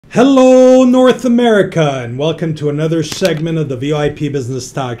Hello, North America, and welcome to another segment of the VIP Business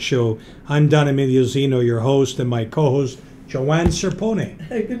Talk Show. I'm Don Emilio Zeno, your host, and my co-host, Joanne Serpone.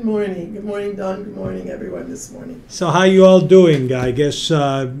 Hey, good morning. Good morning, Don. Good morning, everyone, this morning. So how you all doing? I guess,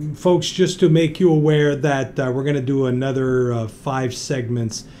 folks, just to make you aware that we're going to do another 5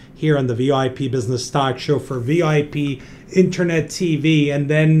 segments here on the VIP Business Talk Show for VIP Internet TV, and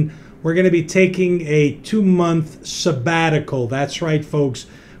then we're going to be taking a 2-month sabbatical. That's right, folks.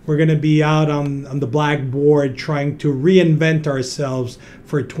 We're going to be out on the blackboard trying to reinvent ourselves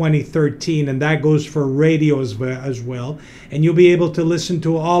for 2013, and that goes for radio as well. And you'll be able to listen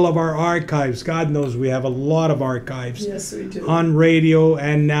to all of our archives. God knows we have a lot of archives. Yes, we do. On radio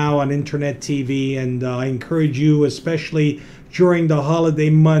and now on Internet TV. And I encourage you, especially during the holiday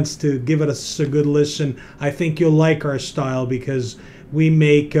months, to give us a good listen. I think you'll like our style because we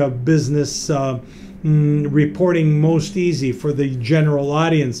make business reporting most easy for the general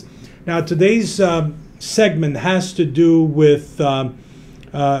audience. Now, today's segment has to do with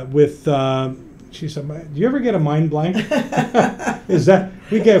geez, do you ever get a mind blank? Is that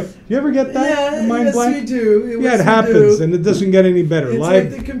you ever get that? Yeah, mind yes, blank? we do. Yeah, it happens, and it doesn't get any better. It's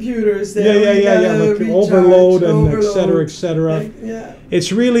Live, like the computers. yeah, like overload and et cetera. Yeah.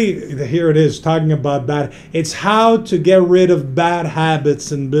 It's really, here it is, talking about bad. It's how to get rid of bad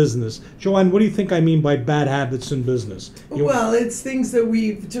habits in business. Joanne, what do you think I mean by bad habits in business? Well, it's things that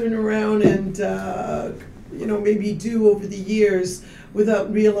we've turned around and maybe do over the years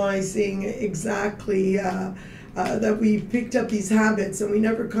without realizing exactly that we picked up these habits, and we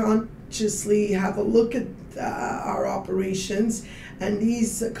never consciously have a look at our operations. And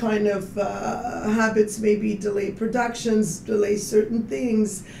these kind of habits maybe delay productions, delay certain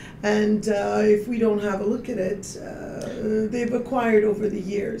things, and if we don't have a look at it, they've acquired over the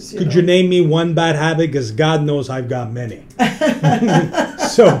years. Could you name me one bad habit? Because God knows I've got many.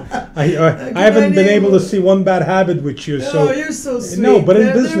 So I haven't been able to see one bad habit with you. So oh, you're so sweet. No, but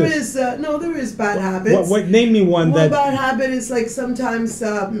in business, there is bad habits. What name me one that? One bad habit is like sometimes.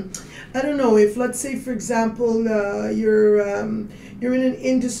 I don't know, if let's say for example you're in an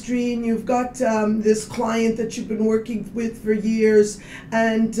industry and you've got this client that you've been working with for years,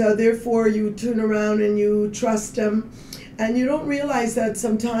 and therefore you turn around and you trust them, and you don't realize that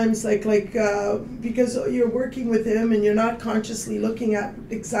sometimes because you're working with him and you're not consciously looking at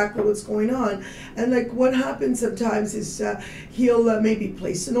exactly what's going on. And like what happens sometimes is he'll maybe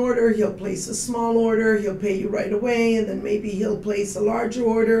place an order, he'll place a small order, he'll pay you right away, and then maybe he'll place a larger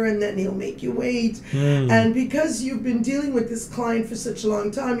order, and then he'll make you wait. And because you've been dealing with this client for such a long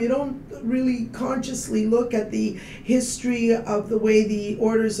time, you don't really consciously look at the history of the way the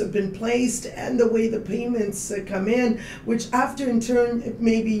orders have been placed and the way the payments come in, which after in turn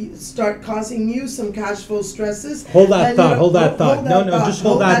maybe start causing you some cash flow stresses. Hold that thought. No, just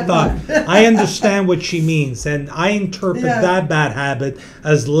hold that thought. I understand what she means, and I interpret that bad habit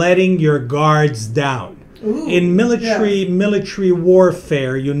as letting your guards down. Ooh, in military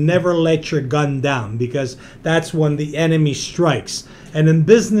warfare, you never let your gun down because that's when the enemy strikes. And in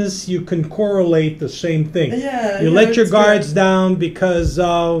business, you can correlate the same thing. You let your guards down because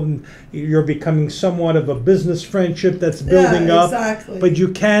you're becoming somewhat of a business friendship that's building up. Exactly. But you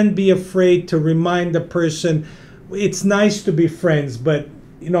can't be afraid to remind the person, it's nice to be friends, but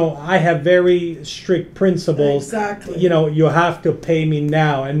I have very strict principles. Exactly. You have to pay me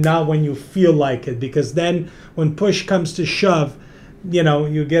now and not when you feel like it, because then when push comes to shove,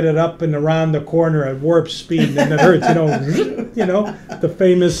 you get it up and around the corner at warp speed, and then it hurts. The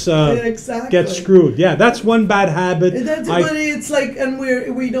famous get screwed. Yeah, that's one bad habit. But it's like, and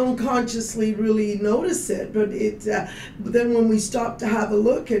we don't consciously really notice it, but but then when we stop to have a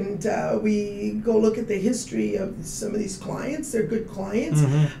look and we go look at the history of some of these clients, they're good clients,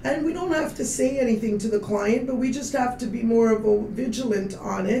 and we don't have to say anything to the client, but we just have to be more of a vigilant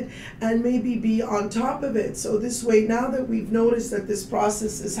on it and maybe be on top of it. So this way, now that we've noticed that this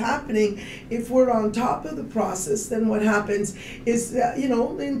process is happening, if we're on top of the process, then what happens is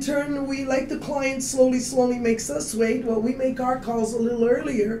in turn, we, like the client slowly makes us wait. Well, we make our calls a little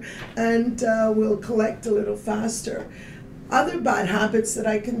earlier, and we'll collect a little faster. Other bad habits that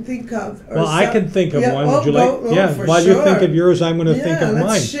I can think of. Well, I can think of one. Would you like? While you think of yours, I'm going to think of mine.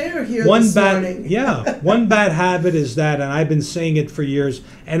 Let's share here this morning. One bad habit is that, and I've been saying it for years,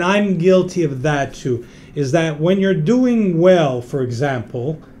 and I'm guilty of that too, is that when you're doing well, for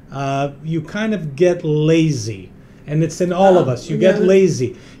example, you kind of get lazy. And it's in all of us. You get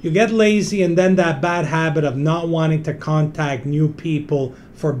lazy. You get lazy, and then that bad habit of not wanting to contact new people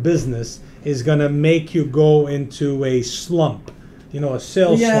for business is going to make you go into a slump. a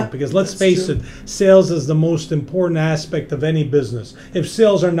sales Yeah, slump. Because let's that's face true. it, sales is the most important aspect of any business. If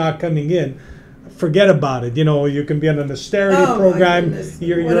sales are not coming in, forget about it. You can be on an austerity Oh, my program. goodness.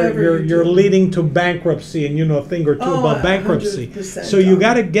 You're Whatever you're you you're do. leading to bankruptcy, and a thing or two Oh, about bankruptcy. 100%, So you Tom.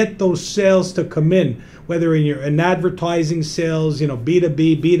 got to get those sales to come in, whether in advertising sales,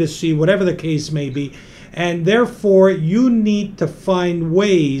 B2B, B2C, whatever the case may be. And therefore, you need to find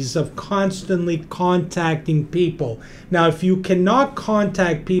ways of constantly contacting people. Now, if you cannot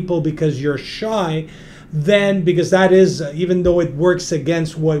contact people because you're shy, then, because that is, even though it works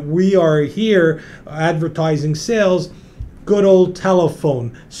against what we are here, advertising sales, good old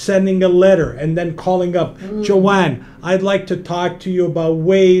telephone, sending a letter, and then calling up, Joanne, I'd like to talk to you about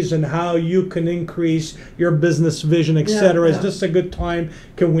ways and how you can increase your business vision, etc. Yeah, Is this a good time?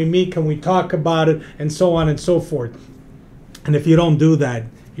 Can we meet? Can we talk about it? And so on and so forth. And if you don't do that,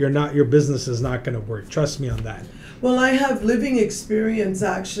 your business is not going to work. Trust me on that. Well, I have living experience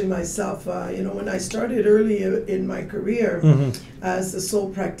actually myself. When I started early in my career as a sole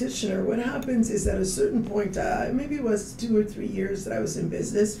practitioner, what happens is at a certain point, maybe it was 2 or 3 years that I was in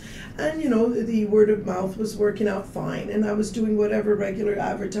business, and the word of mouth was working out fine, and I was doing whatever regular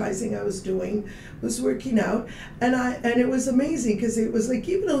advertising I was doing was working out, and it was amazing because it was like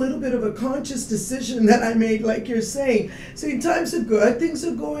even a little bit of a conscious decision that I made, like you're saying. So times are good, things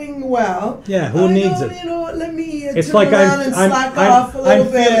are going well. Yeah, who needs it? You know what? Let me It's turn like around and slack off a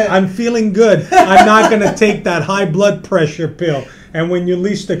little bit. I'm feeling good. I'm not going to take that high blood pressure pill. And when you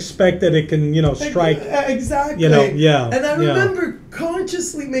least expect it, it can, strike. Exactly. Yeah. And I yeah. remember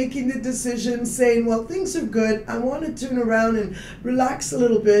consciously making the decision, saying, well, things are good. I want to turn around and relax a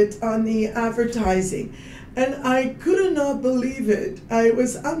little bit on the advertising. And I could not believe it. It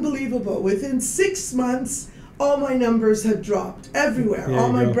was unbelievable. Within 6 months, all my numbers had dropped everywhere. There All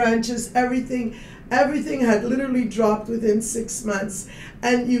you my go. branches, everything had literally dropped within 6 months.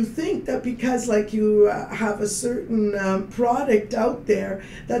 And you think that because you have a certain product out there,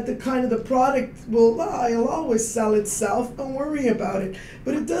 that the product it'll always sell itself. Don't worry about it.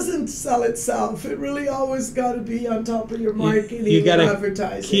 But it doesn't sell itself. It really always got to be on top of your marketing You got and to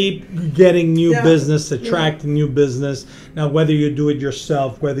advertising. keep getting new Yeah. business, attracting new business. Now, whether you do it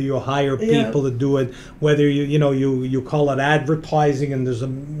yourself, whether you hire people to do it, whether you call it advertising, and there's a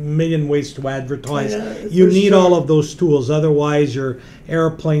million ways to advertise. Yeah, You for need sure. all of those tools. Otherwise, your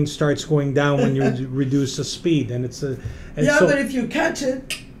airplane starts going down when you reduce the speed, and But if you catch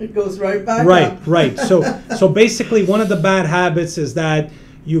it, it goes right back Right, up. right. So basically, one of the bad habits is that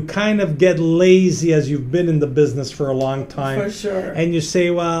you kind of get lazy as you've been in the business for a long time. For sure. And you say,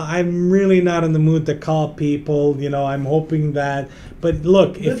 well, I'm really not in the mood to call people. I'm hoping that. But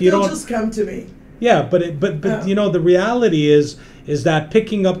look, But if you they'll don't. just come to me. Yeah, but the reality is that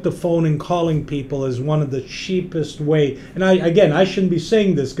picking up the phone and calling people is one of the cheapest way. And I shouldn't be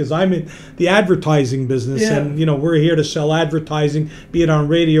saying this because I'm in the advertising business, Yeah. and we're here to sell advertising, be it on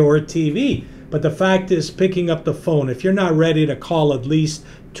radio or TV. But the fact is, picking up the phone, if you're not ready to call at least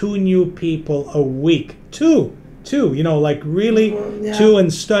 2 new people a week, two, really Yeah. 2,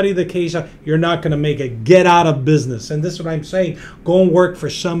 and study the case, you're not going to make it. Get out of business. And this is what I'm saying. Go and work for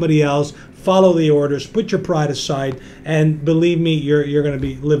somebody else. Follow the orders. Put your pride aside, and believe me, you're going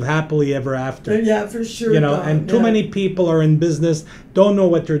to live happily ever after. Yeah, for sure. Don, And too yeah. many people are in business, don't know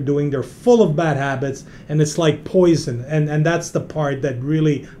what they're doing. They're full of bad habits, and it's like poison. And that's the part that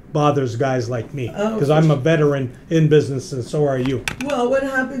really bothers guys like me, Oh, because for I'm a sure. veteran in business, and so are you. Well, what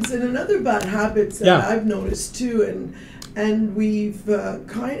happens in another bad habits that Yeah. I've noticed too, and we've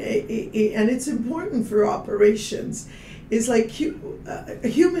and it's important for operations, is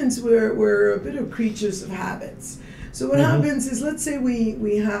humans we're a bit of creatures of habits. So what happens is, let's say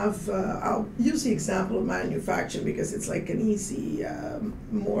we have, I'll use the example of manufacturing because it's like an easy,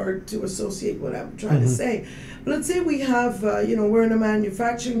 more to associate what I'm trying to say. But let's say we have, we're in a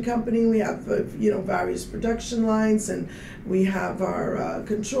manufacturing company, we have, various production lines, and we have our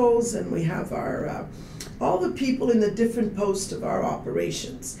controls, and we have our, all the people in the different posts of our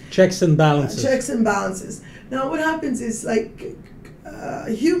operations. Checks and balances. Checks and balances. Now what happens is,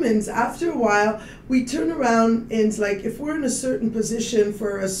 humans, after a while, we turn around and it's like, if we're in a certain position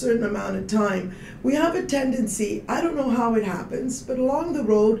for a certain amount of time, we have a tendency, I don't know how it happens, but along the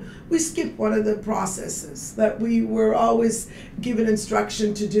road, we skip one of the processes that we were always given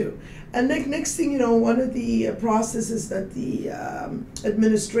instruction to do. And next thing you know, one of the processes that the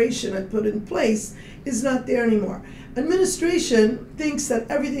administration had put in place is not there anymore. Administration thinks that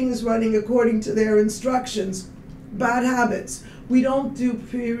everything is running according to their instructions. Bad habits. We don't do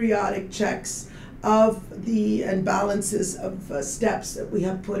periodic checks of the and balances of steps that we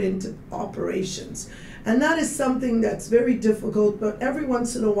have put into operations. And that is something that's very difficult, but every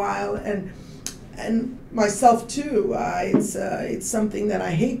once in a while, and myself too, it's something that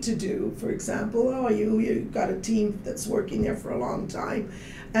I hate to do. For example, you got a team that's working there for a long time,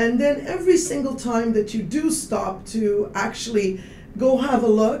 and then every single time that you do stop to actually go have a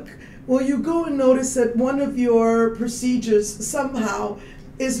look, well, you go and notice that one of your procedures somehow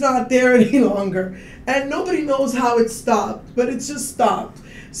is not there any longer, and nobody knows how it stopped, but it's just stopped.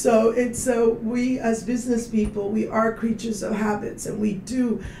 So we as business people, we are creatures of habits, and we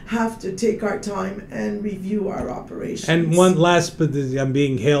do have to take our time and review our operations. And one last, but I'm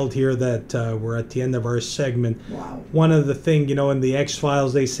being hailed here that we're at the end of our segment. Wow. One of the things, in the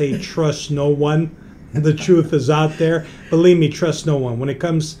X-Files, they say trust no one. The truth is out there. Believe me, trust no one. When it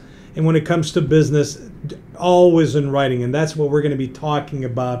comes to business, always in writing, and that's what we're going to be talking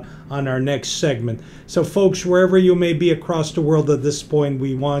about on our next segment. So folks, wherever you may be across the world at this point,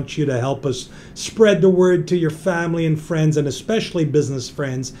 we want you to help us spread the word to your family and friends, and especially business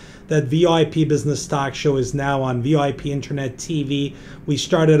friends, that VIP Business Talk Show is now on VIP Internet TV. We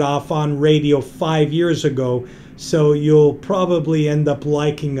started off on radio 5 years ago, so you'll probably end up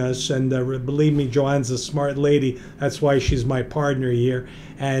liking us. And believe me, Joanne's a smart lady. That's why she's my partner here.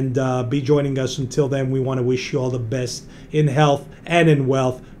 And be joining us. Until then, we want to wish you all the best in health and in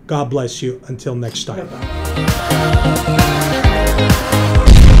wealth. God bless you. Until next time. Bye-bye.